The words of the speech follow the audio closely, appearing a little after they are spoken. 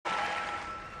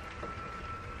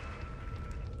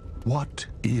What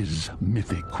is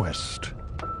Mythic Quest?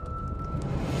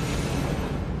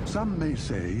 Some may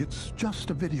say it's just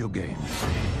a video game.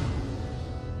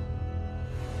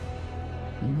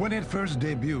 When it first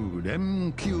debuted,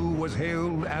 MQ was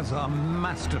hailed as a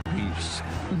masterpiece.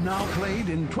 Now played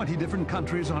in 20 different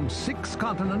countries on 6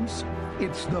 continents,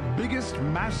 it's the biggest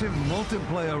massive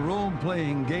multiplayer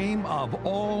role-playing game of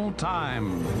all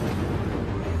time.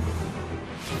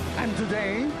 And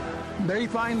today, they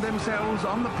find themselves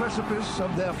on the precipice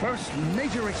of their first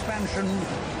major expansion,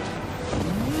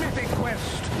 Mythic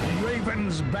Quest: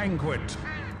 Raven's Banquet.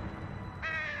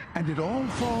 And it all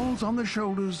falls on the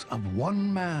shoulders of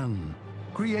one man,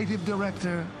 creative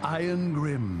director Ian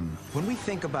Grimm. When we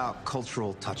think about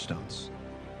cultural touchstones,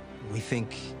 we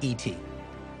think E.T.,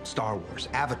 Star Wars,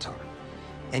 Avatar,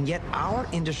 and yet our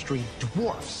industry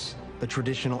dwarfs the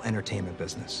traditional entertainment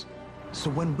business. So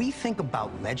when we think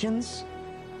about legends,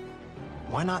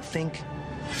 why not think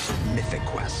Mythic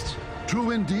Quest?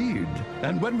 True indeed.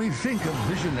 And when we think of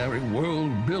visionary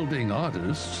world-building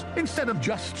artists, instead of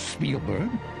just Spielberg,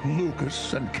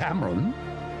 Lucas, and Cameron,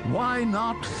 why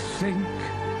not think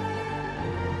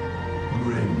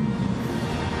Grimm?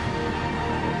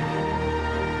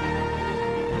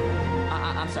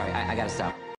 I'm sorry, I gotta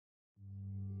stop.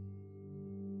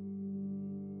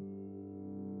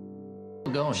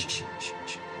 Going. Shh.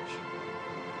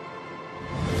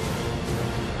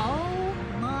 Oh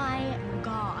my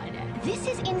God. This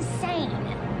is insane.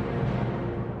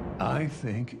 I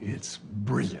think it's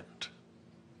brilliant.